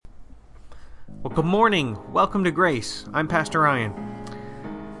Well, good morning. Welcome to Grace. I'm Pastor Ryan.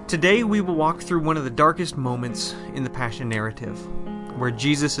 Today we will walk through one of the darkest moments in the Passion narrative, where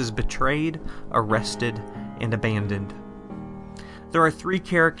Jesus is betrayed, arrested, and abandoned. There are three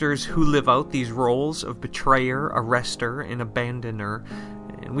characters who live out these roles of betrayer, arrester, and abandoner,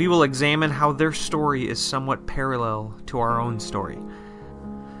 and we will examine how their story is somewhat parallel to our own story.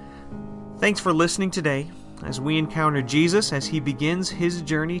 Thanks for listening today as we encounter Jesus as he begins his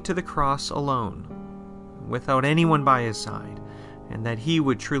journey to the cross alone, without anyone by his side, and that he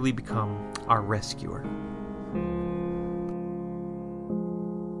would truly become our rescuer.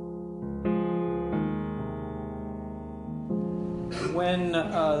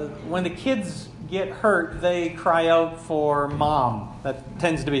 When the kids get hurt, they cry out for mom. That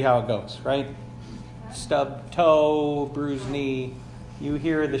tends to be how it goes, right? Stubbed toe, bruised knee. You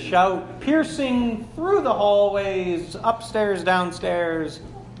hear the shout piercing through the hallways, upstairs, downstairs,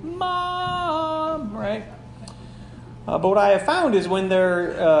 Mom, right? But what I have found is when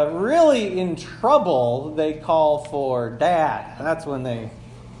they're really in trouble, they call for Dad. That's when they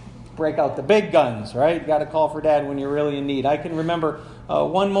break out the big guns, right? You got to call for Dad when you're really in need. I can remember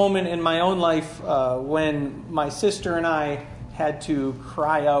one moment in my own life when my sister and I had to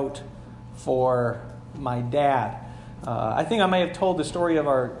cry out for my dad. I think I may have told the story of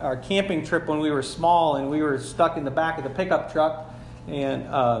our camping trip when we were small and we were stuck in the back of the pickup truck. And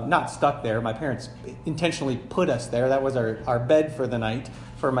not stuck there. My parents intentionally put us there. That was our bed for the night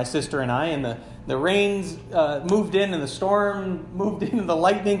for my sister and I. And the rains moved in and the storm moved in and the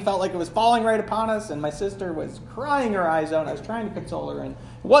lightning felt like it was falling right upon us. And my sister was crying her eyes out. I was trying to console her and it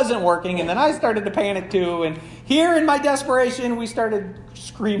wasn't working. And then I started to panic too. And here in my desperation, we started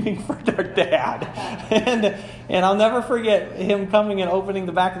screaming for our dad. And I'll never forget him coming and opening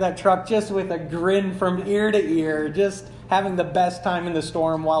the back of that truck just with a grin from ear to ear, just having the best time in the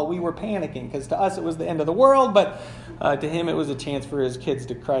storm while we were panicking, because to us it was the end of the world, but to him it was a chance for his kids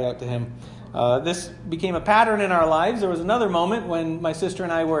to cry out to him. This became a pattern in our lives. There was another moment when my sister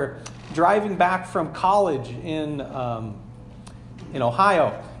and I were driving back from college in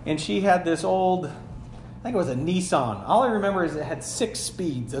Ohio, and she had this old, I think it was a Nissan. All I remember is it had 6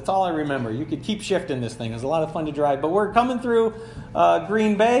 speeds. That's all I remember. You could keep shifting this thing. It was a lot of fun to drive. But we're coming through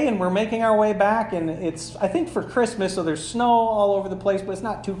Green Bay, and we're making our way back. And it's, I think, for Christmas, so there's snow all over the place, but it's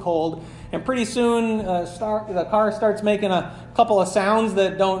not too cold. And pretty soon, the car starts making a couple of sounds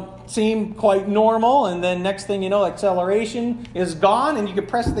that don't seem quite normal. And then next thing you know, acceleration is gone, and you can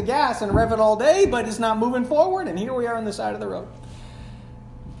press the gas and rev it all day, but it's not moving forward. And here we are on the side of the road.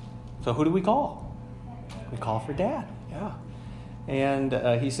 So who do we call? We call for Dad, yeah.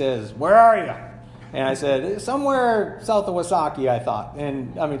 And he says, "Where are you?" And I said, "Somewhere south of Wasaki," I thought.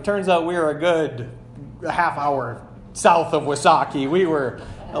 And I mean, it turns out we were a good half hour south of Wasaki. We were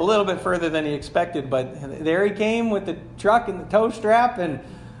a little bit further than he expected, but there he came with the truck and the tow strap and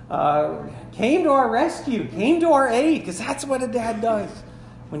came to our rescue, came to our aid, because that's what a dad does.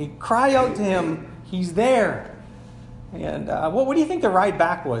 When you cry out to him, he's there. And what do you think the ride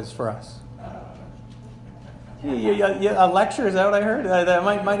back was for us? A lecture is out, I heard. That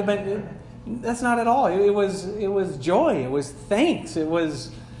might have been. That's not at all. It was joy. It was thanks. It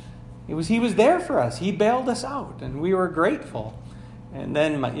was. He was there for us. He bailed us out, and we were grateful. And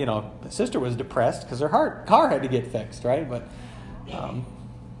then my sister was depressed because her car had to get fixed, right? But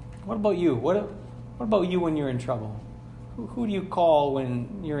what about you? What about you when you're in trouble? Who do you call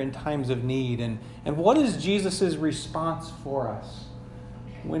when you're in times of need? And what is Jesus' response for us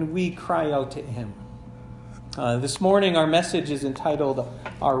when we cry out to him? This morning our message is entitled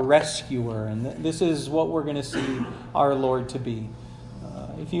Our Rescuer, and this is what we're going to see our Lord to be.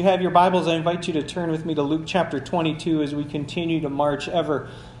 If you have your Bibles, I invite you to turn with me to Luke chapter 22 as we continue to march ever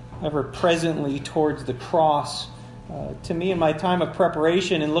presently towards the cross. To me, in my time of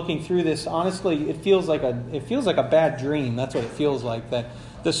preparation and looking through this, honestly, it feels like a bad dream. That's what it feels like. That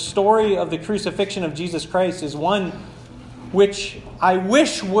the story of the crucifixion of Jesus Christ is one which I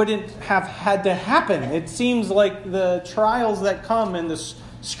wish wouldn't have had to happen. It seems like the trials that come and the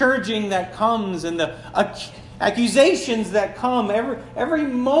scourging that comes and the accusations that come, every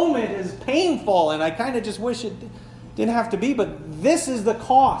moment is painful, and I kind of just wish it didn't have to be. But this is the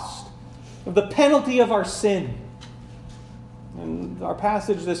cost of the penalty of our sin. And our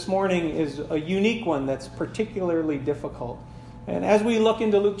passage this morning is a unique one that's particularly difficult. And as we look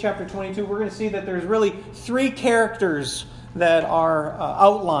into Luke chapter 22, we're going to see that there's really 3 characters that are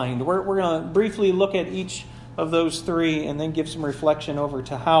outlined. We're going to briefly look at each of those 3 and then give some reflection over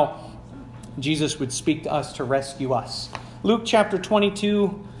to how Jesus would speak to us to rescue us. Luke chapter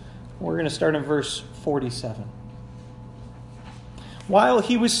 22, we're going to start in verse 47. While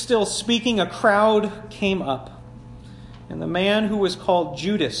he was still speaking, a crowd came up, and the man who was called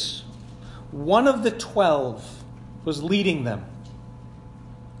Judas, one of the 12, was leading them.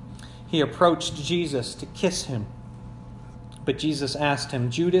 He approached Jesus to kiss him, but Jesus asked him,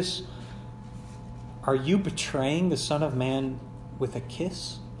 "Judas, are you betraying the Son of Man with a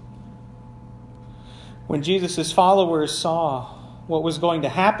kiss?" When Jesus' followers saw what was going to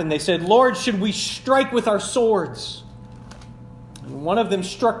happen, they said, "Lord, should we strike with our swords?" And one of them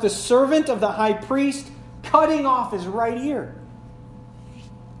struck the servant of the high priest, cutting off his right ear.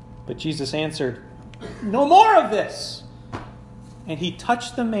 But Jesus answered, "No more of this!" And he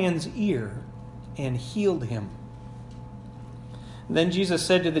touched the man's ear and healed him. Then Jesus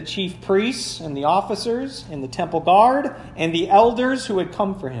said to the chief priests and the officers and the temple guard and the elders who had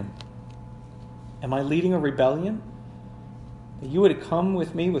come for him, "Am I leading a rebellion, that you would come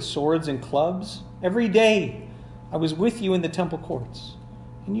with me with swords and clubs? Every day I was with you in the temple courts,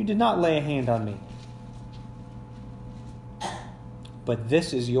 and you did not lay a hand on me. But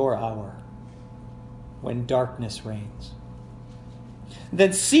this is your hour, when darkness reigns."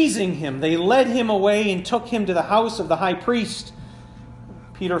 Then seizing him, they led him away and took him to the house of the high priest.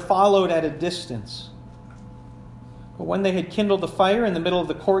 Peter followed at a distance. But when they had kindled a fire in the middle of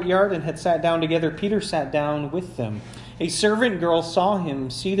the courtyard and had sat down together, Peter sat down with them. A servant girl saw him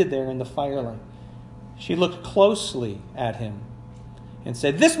seated there in the firelight. She looked closely at him and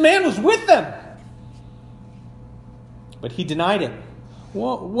said, "This man was with them." But he denied it.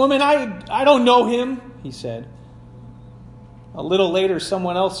 "Woman, I don't know him," he said. A little later,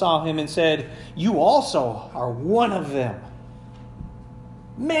 someone else saw him and said, "You also are one of them."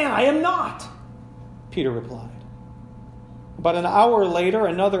 "Man, I am not," Peter replied. But an hour later,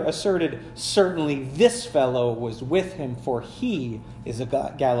 another asserted, "Certainly this fellow was with him, for he is a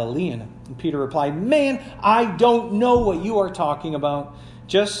Galilean." And Peter replied, "Man, I don't know what you are talking about."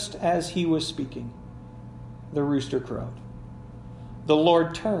 Just as he was speaking, the rooster crowed. The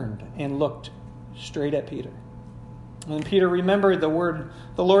Lord turned and looked straight at Peter. And Peter remembered the word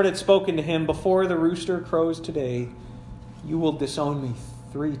the Lord had spoken to him, "Before the rooster crows today, you will disown me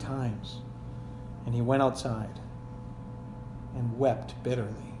 3 times." And he went outside and wept bitterly.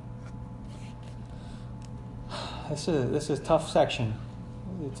 This is a tough section.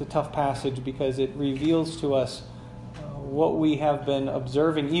 It's a tough passage because it reveals to us what we have been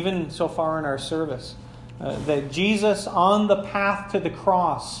observing, even so far in our service. That Jesus, on the path to the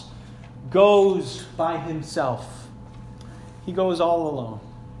cross, goes by himself. He goes all alone.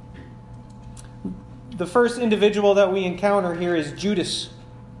 The first individual that we encounter here is Judas.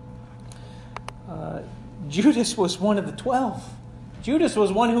 Judas was one of the 12. Judas was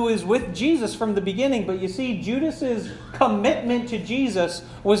one who was with Jesus from the beginning. But you see, Judas's commitment to Jesus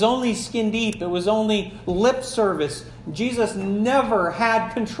was only skin deep. It was only lip service. Jesus never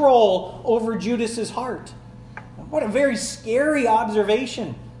had control over Judas's heart. What a very scary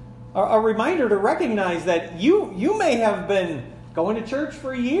observation. A reminder to recognize that you may have been going to church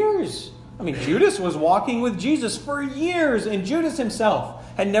for years. I mean, Judas was walking with Jesus for years, and Judas himself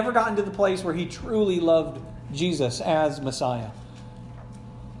had never gotten to the place where he truly loved Jesus as Messiah.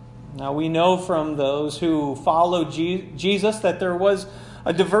 Now, we know from those who followed Jesus that there was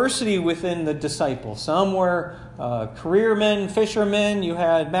a diversity within the disciples. Some were careermen, fishermen. You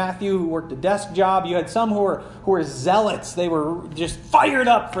had Matthew, who worked a desk job. You had some who were zealots. They were just fired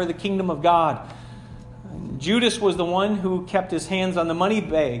up for the kingdom of God. Judas was the one who kept his hands on the money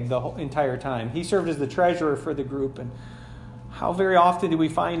bag the whole entire time. He served as the treasurer for the group. And how very often do we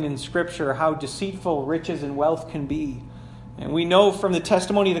find in Scripture how deceitful riches and wealth can be? And we know from the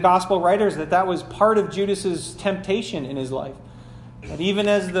testimony of the gospel writers that that was part of Judas's temptation in his life. That even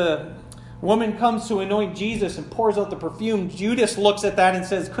as the woman comes to anoint Jesus and pours out the perfume, Judas looks at that and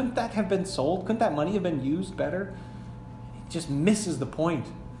says, "Couldn't that have been sold? Couldn't that money have been used better?" It just misses the point.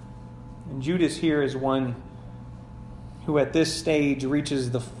 And Judas here is one who at this stage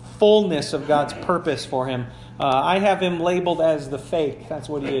reaches the fullness of God's purpose for him. I have him labeled as the fake. That's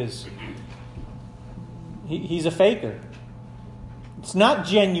what he is. He's a faker. It's not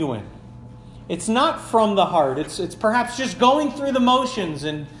genuine. It's not from the heart. It's perhaps just going through the motions.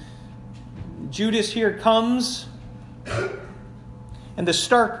 And Judas here comes, and the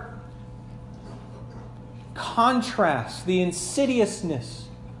stark contrast, the insidiousness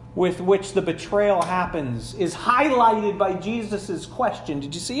with which the betrayal happens is highlighted by Jesus' question.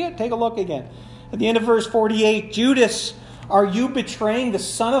 Did you see it? Take a look again. At the end of verse 48, "Judas, are you betraying the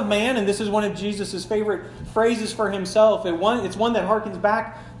Son of Man?" And this is one of Jesus' favorite phrases for himself. It's one that harkens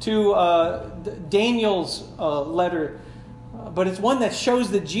back to Daniel's letter but it's one that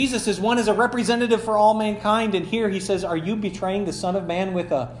shows that Jesus is one as a representative for all mankind. And here he says, are you betraying the Son of Man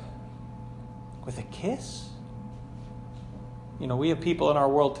with a kiss? You know, we have people in our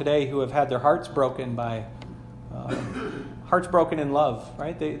world today who have had their hearts broken by hearts broken in love,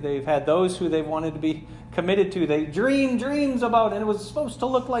 right? They've had those who they've wanted to be committed to. They dreamed dreams about, and it was supposed to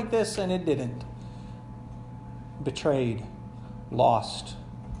look like this, and it didn't. Betrayed, lost.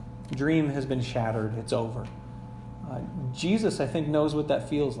 Dream has been shattered. It's over. Jesus, I think, knows what that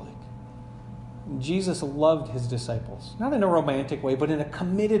feels like. Jesus loved his disciples, not in a romantic way, but in a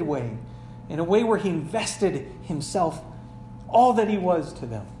committed way, in a way where he invested himself, all that he was, to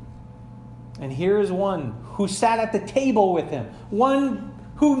them. And here is one who sat at the table with him, one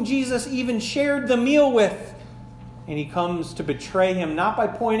whom Jesus even shared the meal with. And he comes to betray him, not by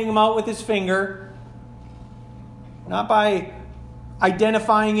pointing him out with his finger, not by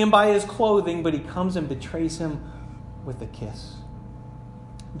identifying him by his clothing, but he comes and betrays him with a kiss.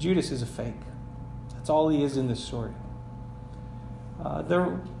 Judas is a fake. That's all he is in this story.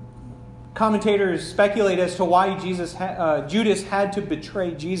 The commentators speculate as to why Judas had to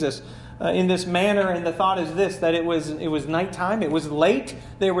betray Jesus in this manner, and the thought is this, that it was nighttime, it was late,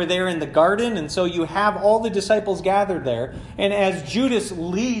 they were there in the garden, and so you have all the disciples gathered there, and as Judas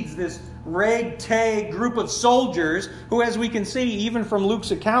leads this ragtag group of soldiers, who, as we can see even from Luke's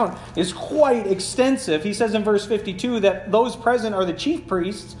account, is quite extensive. He says in verse 52 that those present are the chief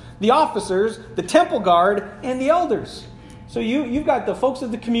priests, the officers, the temple guard, and the elders. So you've got the folks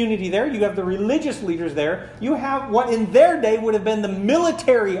of the community there. You have the religious leaders there. You have what in their day would have been the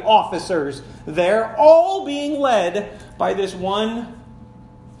military officers there, all being led by this one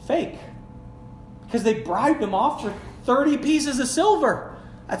fake. Because they bribed him off for 30 pieces of silver.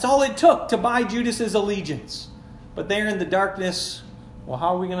 That's all it took to buy Judas's allegiance. But there in the darkness, well,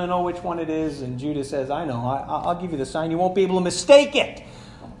 how are we going to know which one it is? And Judas says, I know. I'll give you the sign. You won't be able to mistake it.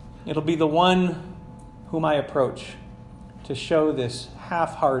 It'll be the one whom I approach to show this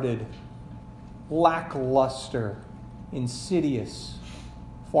half-hearted, lackluster, insidious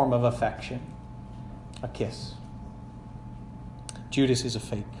form of affection. A kiss. Judas is a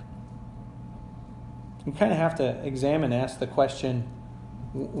fake. You kind of have to examine, ask the question,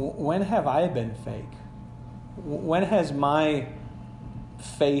 when have I been fake? When has my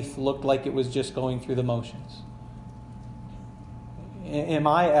faith looked like it was just going through the motions? Am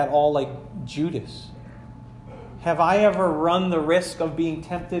I at all like Judas? Have I ever run the risk of being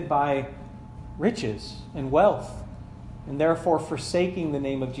tempted by riches and wealth and therefore forsaking the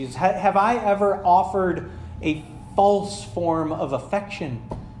name of Jesus? Have I ever offered a false form of affection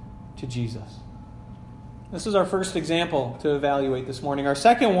to Jesus? This is our first example to evaluate this morning. Our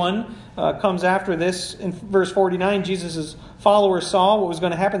second one comes after this. In verse 49, Jesus' followers saw what was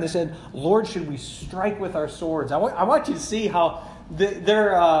going to happen. They said, Lord, should we strike with our swords? I want you to see how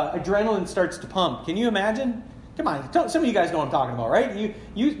their adrenaline starts to pump. Can you imagine? Come on, some of you guys know what I'm talking about, right?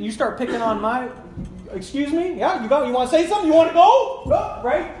 You start picking on my... Excuse me? Yeah, you want to say something? You want to go? Oh,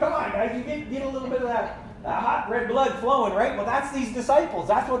 right? Come on, guys. You get a little bit of that hot red blood flowing, right? Well, that's these disciples.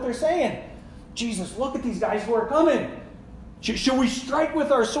 That's what they're saying. Jesus, look at these guys who are coming. Should we strike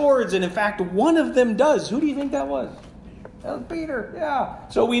with our swords? And in fact, one of them does. Who do you think that was? That was Peter. Yeah.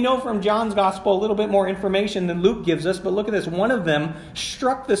 So we know from John's gospel a little bit more information than Luke gives us. But look at this. One of them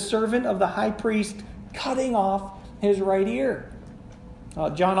struck the servant of the high priest, cutting off his right ear.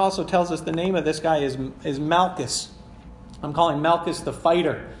 John also tells us the name of this guy is Malchus. I'm calling Malchus the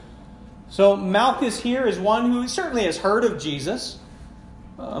fighter. So Malchus here is one who certainly has heard of Jesus.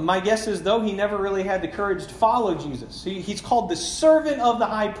 My guess is, though, he never really had the courage to follow Jesus. He's called the servant of the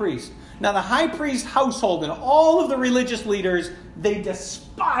high priest. Now, the high priest household and all of the religious leaders, they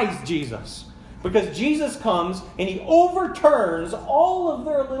despise Jesus. Because Jesus comes and he overturns all of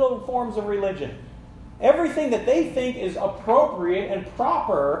their little forms of religion. Everything that they think is appropriate and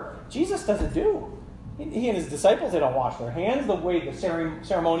proper, Jesus doesn't do. He and his disciples, they don't wash their hands the way the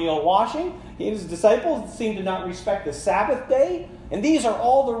ceremonial washing. He and his disciples seem to not respect the Sabbath day. And these are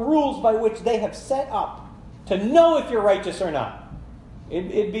all the rules by which they have set up to know if you're righteous or not.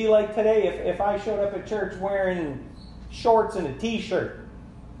 It'd be like today if I showed up at church wearing shorts and a t-shirt.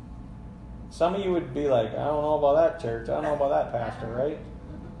 Some of you would be like, I don't know about that church. I don't know about that pastor, right?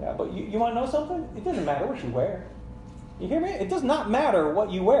 Yeah, but you want to know something? It doesn't matter what you wear. You hear me? It does not matter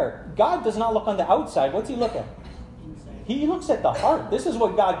what you wear. God does not look on the outside. What's he look at? He looks at the heart. This is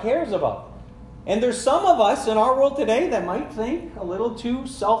what God cares about. And there's some of us in our world today that might think a little too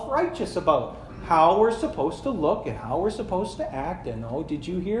self-righteous about how we're supposed to look and how we're supposed to act. And oh, did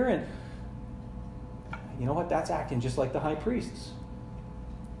you hear? And you know what? That's acting just like the high priests.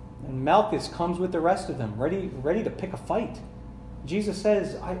 And Malchus comes with the rest of them, ready to pick a fight. Jesus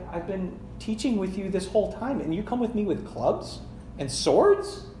says, I've been teaching with you this whole time, and you come with me with clubs and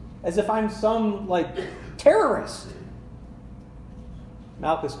swords? As if I'm some, terrorist.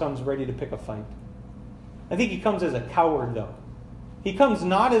 Malchus comes ready to pick a fight. I think he comes as a coward, though. He comes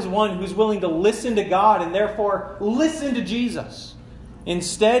not as one who's willing to listen to God and therefore listen to Jesus.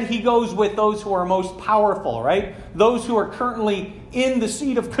 Instead, he goes with those who are most powerful, right? Those who are currently in the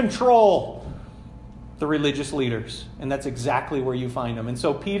seat of control, the religious leaders. And that's exactly where you find them. And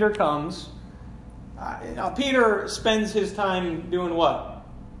so Peter comes. Peter spends his time doing what?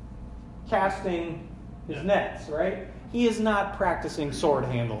 Casting his nets, right? He is not practicing sword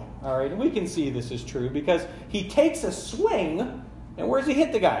handling, all right? And we can see this is true because he takes a swing, and where does he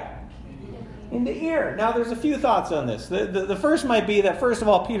hit the guy? In the ear. Now, there's a few thoughts on this. The first might be that, first of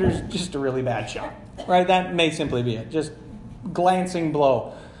all, Peter's just a really bad shot, right? That may simply be it. Just glancing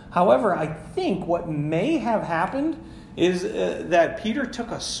blow. However, I think what may have happened is that Peter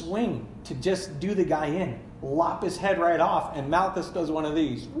took a swing to just do the guy in, lop his head right off, and Malchus does one of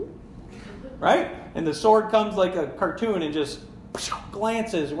these, right? And the sword comes like a cartoon and just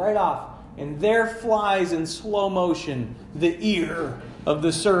glances right off. And there flies in slow motion the ear of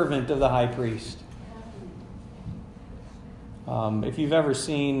the servant of the high priest. If you've ever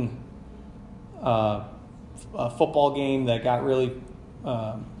seen a football game that got really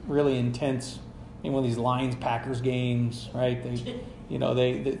intense, in one of these Lions-Packers games, right?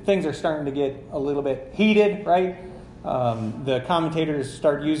 Things are starting to get a little bit heated, right? The commentators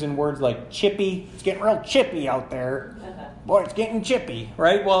start using words like chippy. It's getting real chippy out there. Boy, it's getting chippy,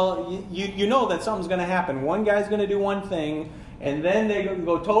 right? Well, you know that something's going to happen. One guy's going to do one thing, and then they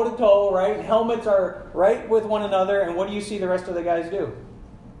go toe-to-toe, right? Helmets are right with one another, and what do you see the rest of the guys do?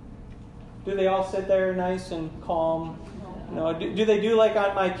 Do they all sit there nice and calm? Do they do like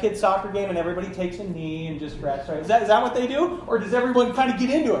on my kid's soccer game and everybody takes a knee and just rests, right? Is that what they do? Or does everyone kind of get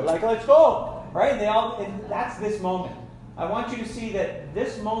into it? Like, let's go, right? And that's this moment. I want you to see that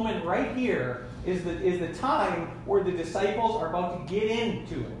this moment right here is the time where the disciples are about to get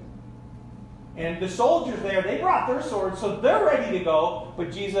into it. And the soldiers there, they brought their swords, so they're ready to go.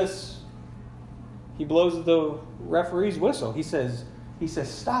 But Jesus, he blows the referee's whistle. He says,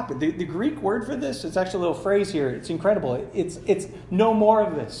 stop it. The Greek word for this, it's actually a little phrase here. It's incredible. It's no more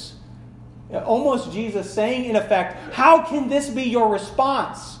of this. Almost Jesus saying, in effect, how can this be your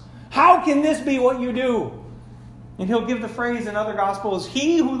response? How can this be what you do? And he'll give the phrase in other Gospels,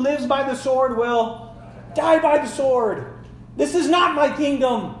 he who lives by the sword will die by the sword. This is not my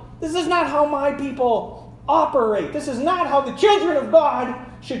kingdom. This is not how my people operate. This is not how the children of God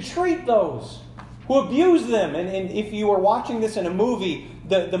should treat those who abuse them. And if you were watching this in a movie,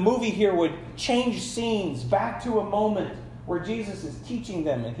 the movie here would change scenes back to a moment where Jesus is teaching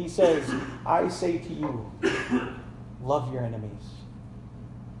them. And he says, I say to you, love your enemies.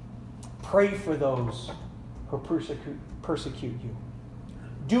 Pray for those who persecute you.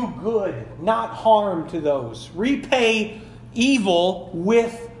 Do good, not harm to those. Repay evil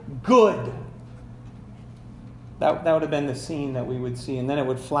with good. That would have been the scene that we would see. And then it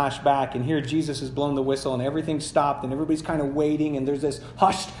would flash back. And here Jesus has blown the whistle and everything's stopped. And everybody's kind of waiting. And there's this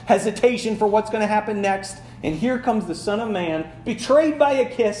hushed hesitation for what's going to happen next. And here comes the Son of Man, betrayed by a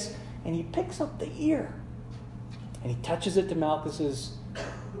kiss. And he picks up the ear. And he touches it to Malchus's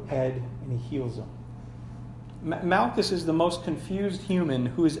head. And he heals him. Malchus is the most confused human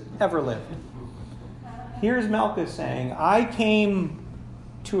who has ever lived. Here's Malchus saying, I came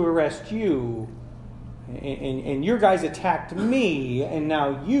to arrest you. And your guys attacked me, and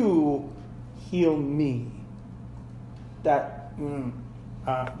now you heal me.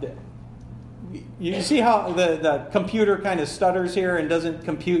 You see how the computer kind of stutters here and doesn't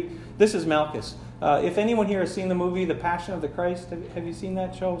compute? This is Malchus. If anyone here has seen the movie The Passion of the Christ, have you seen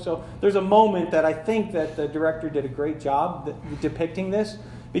that show? So there's a moment that I think that the director did a great job depicting this.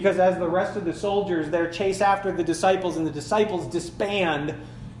 Because as the rest of the soldiers there chase after the disciples and the disciples disband,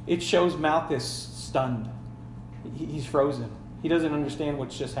 it shows Malchus stunned. He's frozen. He doesn't understand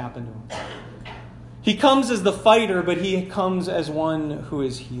what's just happened to him. He comes as the fighter, but he comes as one who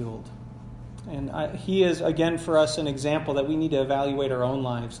is healed. And he is, again, for us, an example that we need to evaluate our own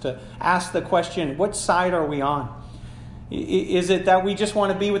lives, to ask the question, what side are we on? Is it that we just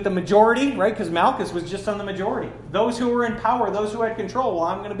want to be with the majority, right? Because Malchus was just on the majority. Those who were in power, those who had control, well,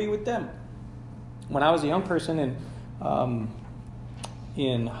 I'm going to be with them. When I was a young person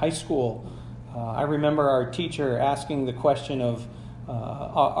in high school, I remember our teacher asking the question of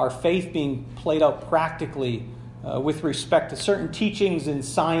our faith being played out practically with respect to certain teachings in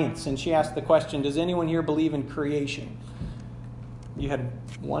science. And she asked the question, does anyone here believe in creation? You had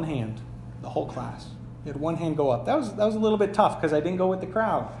one hand, the whole class. He had one hand go up. That was a little bit tough because I didn't go with the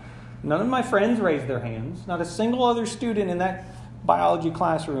crowd. None of my friends raised their hands. Not a single other student in that biology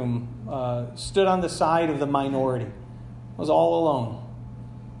classroom stood on the side of the minority. I was all alone.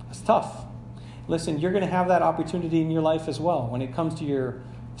 It's tough. Listen, you're going to have that opportunity in your life as well. When it comes to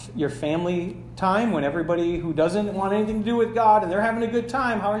your family time, when everybody who doesn't want anything to do with God and they're having a good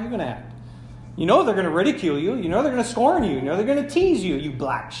time, how are you going to act? You know they're going to ridicule you. You know they're going to scorn you. You know they're going to tease you, you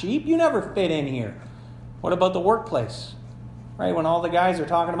black sheep. You never fit in here. What about the workplace? Right? When all the guys are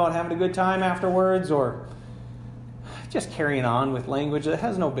talking about having a good time afterwards or just carrying on with language that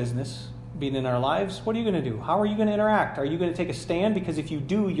has no business being in our lives, what are you going to do? How are you going to interact? Are you going to take a stand? Because if you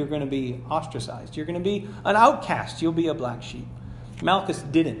do, you're going to be ostracized. You're going to be an outcast. You'll be a black sheep. Malchus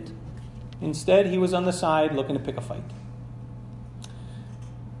didn't. Instead, he was on the side looking to pick a fight.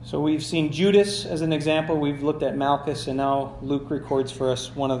 So we've seen Judas as an example. We've looked at Malchus, and now Luke records for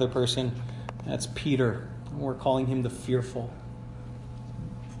us one other person. That's Peter. We're calling him the fearful.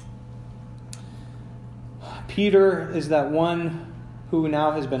 Peter is that one who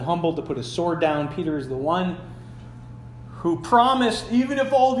now has been humbled to put his sword down. Peter is the one who promised, even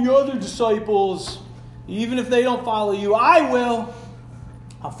if all the other disciples, even if they don't follow you, I will.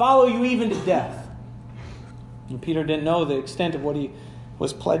 I'll follow you even to death. And Peter didn't know the extent of what he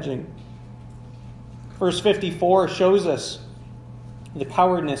was pledging. Verse 54 shows us the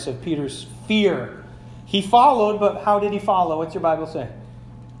cowardness of Peter's fear. He followed, but how did he follow? What's your Bible say?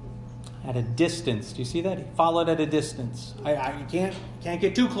 At a distance. Do you see that? He followed at a distance. I can't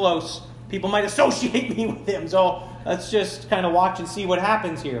get too close. People might associate me with him. So let's just kind of watch and see what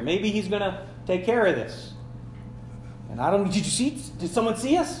happens here. Maybe he's going to take care of this. And I don't. Did you see? Did someone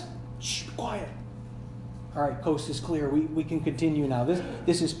see us? Shh, be quiet. All right, coast is clear. We can continue now.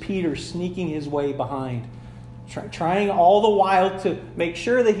 This is Peter sneaking his way behind. Trying all the while to make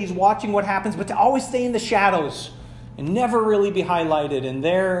sure that he's watching what happens, but to always stay in the shadows and never really be highlighted. And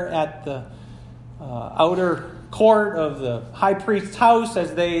there at the outer court of the high priest's house,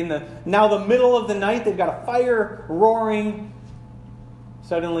 as they now the middle of the night, they've got a fire roaring.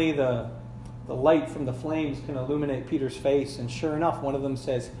 Suddenly the light from the flames can illuminate Peter's face, and sure enough, one of them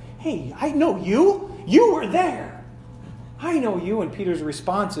says, "Hey, I know you. You were there. I know you." And Peter's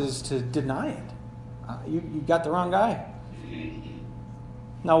response is to deny it. You got the wrong guy.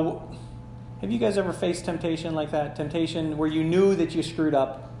 Now, have you guys ever faced temptation like that? Temptation where you knew that you screwed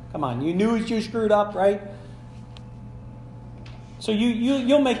up. Come on, you knew you screwed up, right? So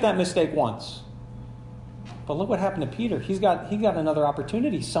you'll make that mistake once. But look what happened to Peter. He got another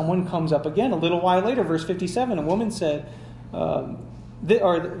opportunity. Someone comes up again a little while later. Verse 57, a woman said,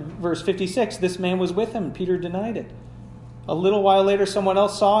 verse 56, this man was with him. Peter denied it. A little while later, someone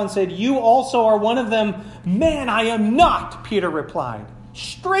else saw and said, "You also are one of them." "Man, I am not," Peter replied.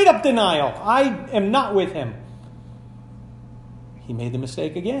 Straight up denial. I am not with him. He made the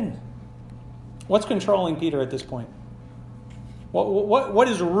mistake again. What's controlling Peter at this point? What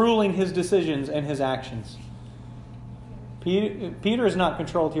is ruling his decisions and his actions? Peter is not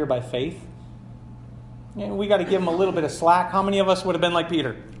controlled here by faith. And we got to give him a little bit of slack. How many of us would have been like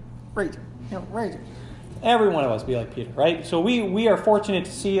Peter? Right. Every one of us be like Peter, right? So we are fortunate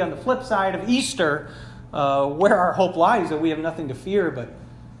to see on the flip side of Easter where our hope lies, that we have nothing to fear, but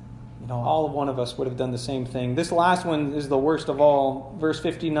all of one of us would have done the same thing. This last one is the worst of all. Verse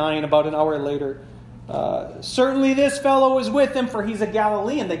 59, about an hour later, certainly this fellow is with him, for he's a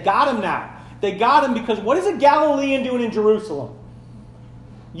Galilean. They got him now. They got him because what is a Galilean doing in Jerusalem?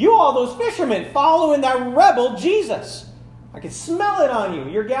 You all those fishermen following that rebel Jesus. I can smell it on you.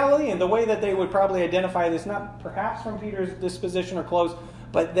 You're Galilean. The way that they would probably identify this, not perhaps from Peter's disposition or clothes,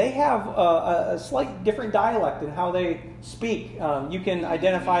 but they have a slight different dialect in how they speak. You can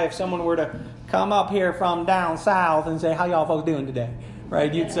identify if someone were to come up here from down south and say, "How y'all folks doing today?"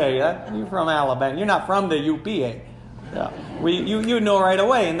 Right? You'd say, "You're from Alabama. You're not from the UPA." Yeah. You know right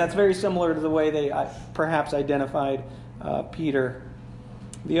away, and that's very similar to the way they perhaps identified Peter.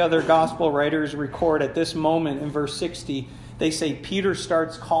 The other gospel writers record at this moment in verse 60, they say Peter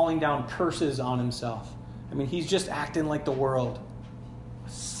starts calling down curses on himself. I mean, he's just acting like the world.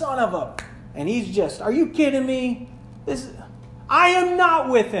 Son of a... And he's just, are you kidding me? I am not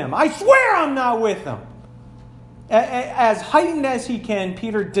with him. I swear I'm not with him. As heightened as he can,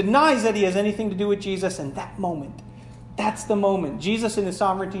 Peter denies that he has anything to do with Jesus, and that moment, that's the moment. Jesus in his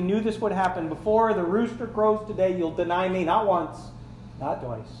sovereignty knew this would happen. Before the rooster crows today, you'll deny me not once, not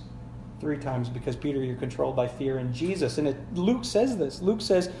twice, 3 times, because Peter, you're controlled by fear in Jesus. And Luke says this. Luke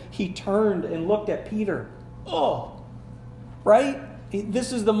says he turned and looked at Peter. Oh, right?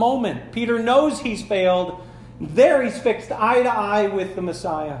 This is the moment. Peter knows he's failed. There he's fixed eye to eye with the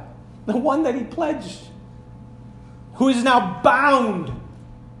Messiah, the one that he pledged who is now bound,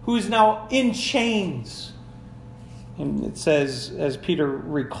 who is now in chains. And it says, as Peter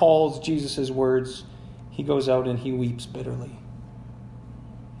recalls Jesus' words, he goes out and he weeps bitterly.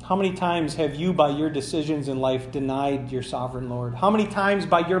 How many times have you, by your decisions in life, denied your sovereign Lord? How many times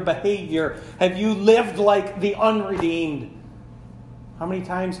by your behavior have you lived like the unredeemed? How many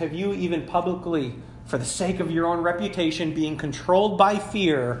times have you, even publicly, for the sake of your own reputation, being controlled by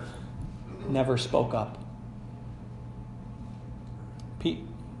fear, never spoke up?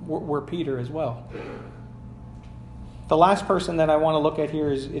 We're Peter as well. The last person that I want to look at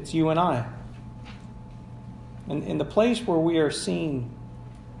here is it's you and I. And in the place where we are seen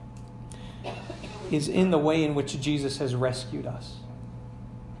is in the way in which Jesus has rescued us.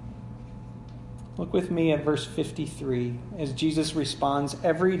 Look with me at verse 53 as Jesus responds,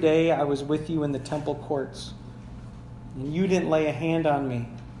 "Every day I was with you in the temple courts, and you didn't lay a hand on me.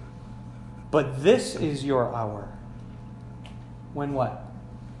 But this is your hour." When what?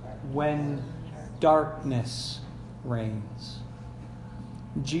 When darkness reigns.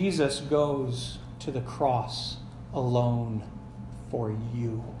 Jesus goes to the cross alone for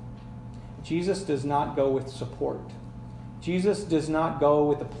you. Jesus does not go with support. Jesus does not go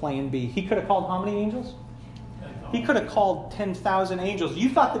with a plan B. He could have called how many angels? He could have called 10,000 angels. You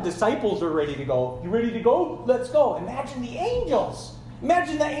thought the disciples were ready to go. You ready to go? Let's go. Imagine the angels.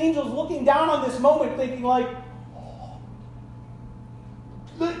 Imagine the angels looking down on this moment thinking like,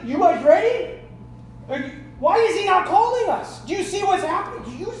 you guys ready? Why is he not calling us? Do you see what's happening?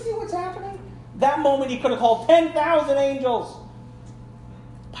 Do you see what's happening? That moment he could have called 10,000 angels.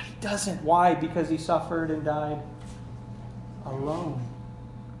 But he doesn't. Why? Because he suffered and died alone.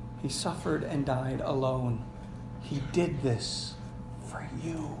 He suffered and died alone. He did this for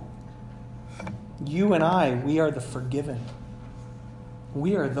you. You and I, we are the forgiven.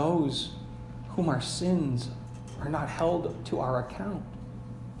 We are those whom our sins are not held to our account.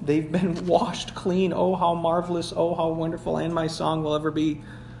 They've been washed clean. Oh, how marvelous, oh, how wonderful, and my song will ever be.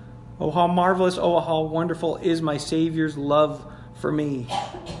 Oh, how marvelous, oh, how wonderful is my Savior's love for me.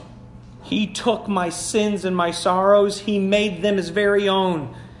 He took my sins and my sorrows. He made them his very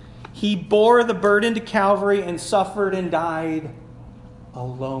own. He bore the burden to Calvary and suffered and died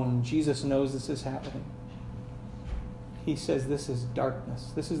alone. Jesus knows this is happening. He says this is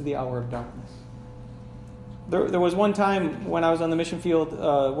darkness. This is the hour of darkness. There was one time when I was on the mission field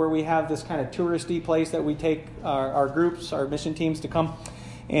where we have this kind of touristy place that we take our groups, our mission teams to come.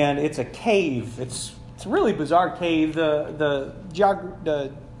 And it's a cave. It's a really bizarre cave. The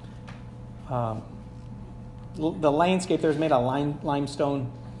landscape there is made of limestone.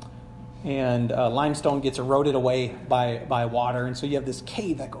 And limestone gets eroded away by water. And so you have this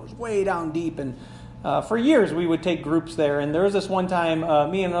cave that goes way down deep. And for years, we would take groups there. And there was this one time,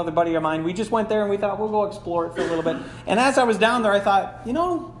 me and another buddy of mine, we just went there and we thought, we'll go explore it for a little bit. And as I was down there, I thought, I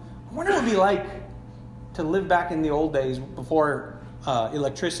wonder what it would be like to live back in the old days before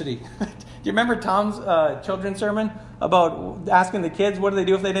electricity. Do you remember Tom's children's sermon about asking the kids, what do they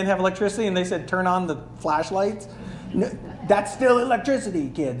do if they didn't have electricity? And they said, turn on the flashlights. That's still electricity,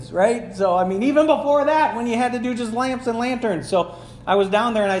 kids, right? So, even before that, when you had to do just lamps and lanterns. So I was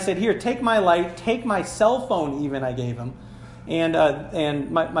down there and I said, here, take my light, take my cell phone even, I gave him.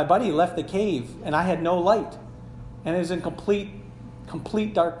 And my buddy left the cave and I had no light. And it was in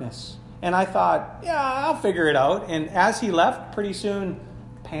complete darkness. And I thought, yeah, I'll figure it out. And as he left, pretty soon,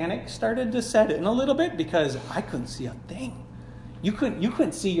 panic started to set in a little bit because I couldn't see a thing. You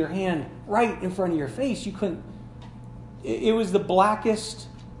couldn't see your hand right in front of your face. You couldn't. It was the blackest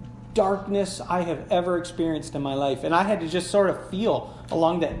darkness I have ever experienced in my life. And I had to just sort of feel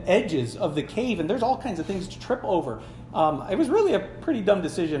along the edges of the cave. And there's all kinds of things to trip over. It was really a pretty dumb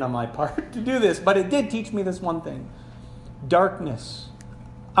decision on my part to do this. But it did teach me this one thing. Darkness.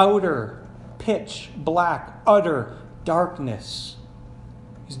 Outer, pitch black, utter darkness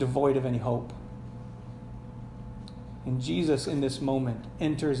is devoid of any hope. And Jesus in this moment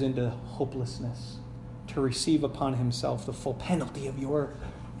enters into hopelessness to receive upon himself the full penalty of your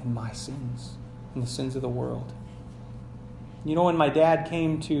and my sins and the sins of the world. When my dad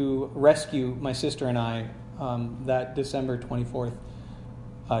came to rescue my sister and I that December 24th,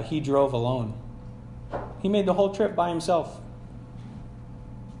 he drove alone. He made the whole trip by himself.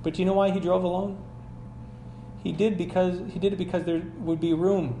 But do you know why he drove alone? He did it because there would be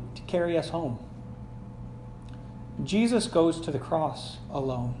room to carry us home. Jesus goes to the cross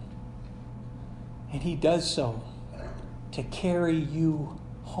alone. And he does so to carry you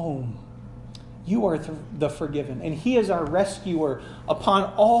home. You are the forgiven. And he is our rescuer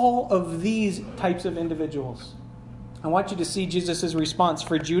upon all of these types of individuals. I want you to see Jesus' response.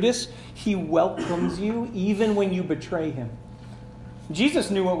 For Judas, he welcomes you even when you betray him.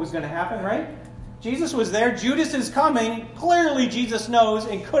 Jesus knew what was going to happen, right? Jesus was there. Judas is coming. Clearly Jesus knows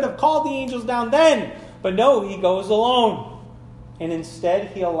and could have called the angels down then. But no, he goes alone. And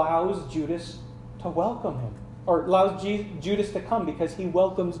instead he allows Judas to welcome him. Or allows Judas to come because he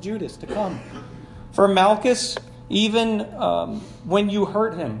welcomes Judas to come. For Malchus, even when you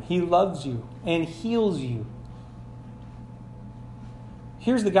hurt him, he loves you and heals you.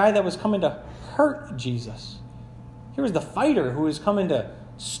 Here's the guy that was coming to hurt Jesus. Here was the fighter who was coming to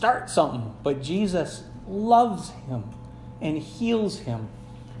start something. But Jesus loves him and heals him.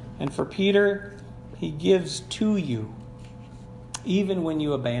 And for Peter, he gives to you even when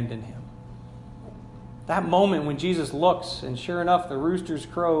you abandon him. That moment when Jesus looks, and sure enough, the roosters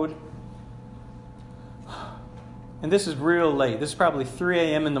crowed. And this is real late. This is probably 3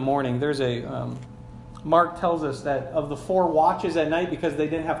 a.m. in the morning. There's Mark tells us that of the 4 watches at night, because they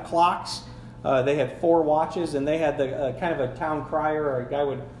didn't have clocks, they had 4 watches, and they had the kind of a town crier, or a guy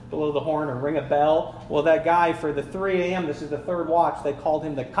would blow the horn or ring a bell. Well, that guy for the 3 a.m., this is the 3rd watch, they called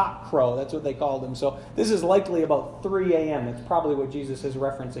him the cock crow. That's what they called him. So this is likely about 3 a.m. That's probably what Jesus is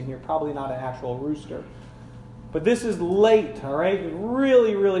referencing here. Probably not an actual rooster. But this is late, all right?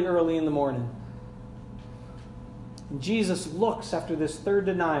 Really, really early in the morning. And Jesus looks after this 3rd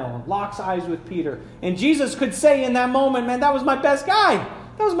denial and locks eyes with Peter. And Jesus could say in that moment, man, that was my best guy.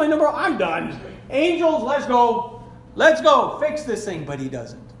 That was my number one. I'm done. Angels, let's go. Let's go. Fix this thing. But he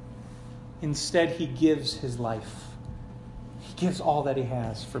doesn't. Instead, he gives his life. He gives all that he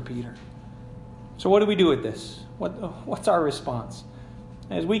has for Peter. So what do we do with this? What's our response?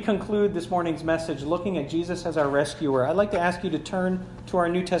 As we conclude this morning's message, looking at Jesus as our rescuer, I'd like to ask you to turn to our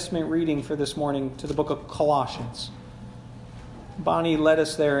New Testament reading for this morning, to the book of Colossians. Bonnie led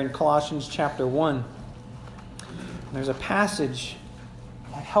us there in Colossians chapter 1. There's a passage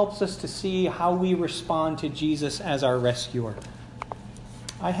that helps us to see how we respond to Jesus as our rescuer.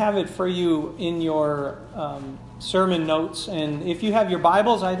 I have it for you in your sermon notes, and if you have your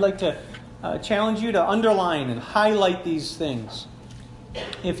Bibles, I'd like to challenge you to underline and highlight these things.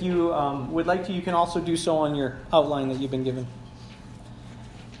 If you would like to, you can also do so on your outline that you've been given.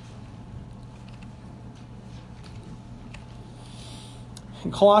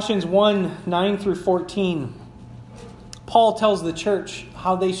 In Colossians 1, 9 through 14, Paul tells the church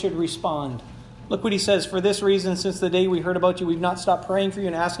how they should respond. Look what he says. For this reason, since the day we heard about you, we've not stopped praying for you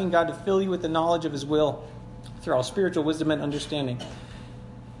and asking God to fill you with the knowledge of his will through all spiritual wisdom and understanding.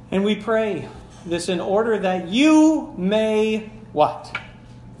 And we pray this in order that you may what?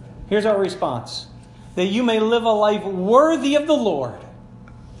 Here's our response. That you may live a life worthy of the Lord.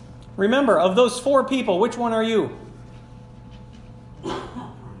 Remember, of those 4 people, which one are you?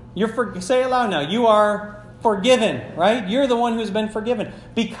 Say it loud now. You are forgiven, right? You're the one who's been forgiven.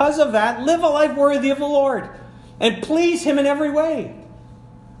 Because of that, live a life worthy of the Lord. And please him in every way.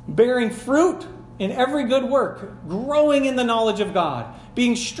 Bearing fruit in every good work. Growing in the knowledge of God.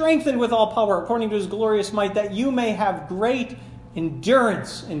 Being strengthened with all power according to his glorious might, that you may have great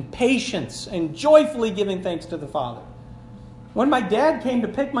endurance and patience and joyfully giving thanks to the Father. When my dad came to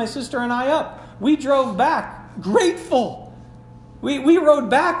pick my sister and I up, we drove back grateful. We rode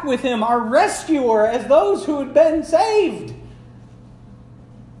back with him, our rescuer, as those who had been saved.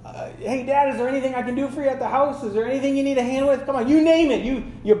 Hey, Dad, is there anything I can do for you at the house? Is there anything you need a hand with? Come on, you name it.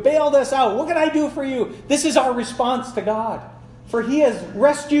 You bailed us out. What can I do for you? This is our response to God. For he has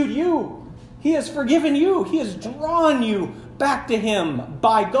rescued you. He has forgiven you. He has drawn you back to him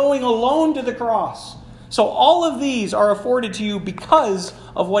by going alone to the cross. So all of these are afforded to you because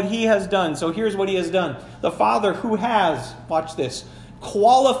of what he has done. So here's what he has done. The Father who has, watch this,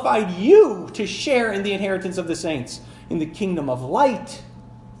 qualified you to share in the inheritance of the saints in the kingdom of light.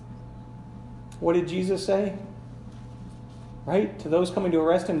 What did Jesus say? Right? To those coming to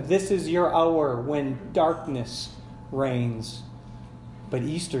arrest him, this is your hour when darkness reigns. But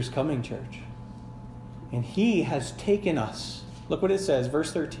Easter's coming, church. And he has taken us. Look what it says,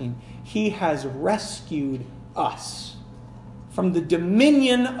 verse 13. He has rescued us from the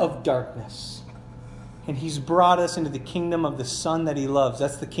dominion of darkness. And he's brought us into the kingdom of the Son that he loves.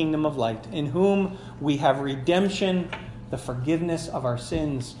 That's the kingdom of light. In whom we have redemption, the forgiveness of our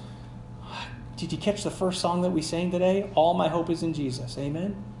sins. Did you catch the first song that we sang today? All my hope is in Jesus.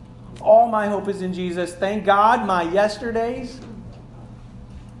 Amen? All my hope is in Jesus. Thank God my yesterdays.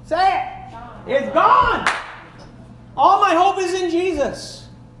 Say it. It's gone. All my hope is in Jesus.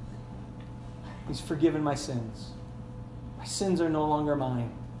 He's forgiven my sins. My sins are no longer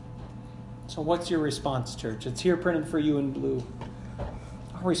mine. So what's your response, church? It's here printed for you in blue.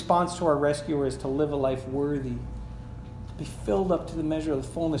 Our response to our rescuer is to live a life worthy be filled up to the measure of the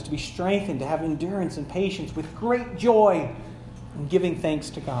fullness, to be strengthened, to have endurance and patience with great joy and giving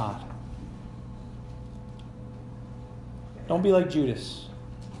thanks to God. Don't be like Judas.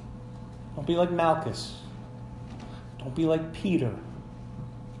 Don't be like Malchus. Don't be like Peter.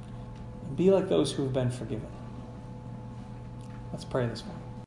 Be like those who have been forgiven. Let's pray this morning.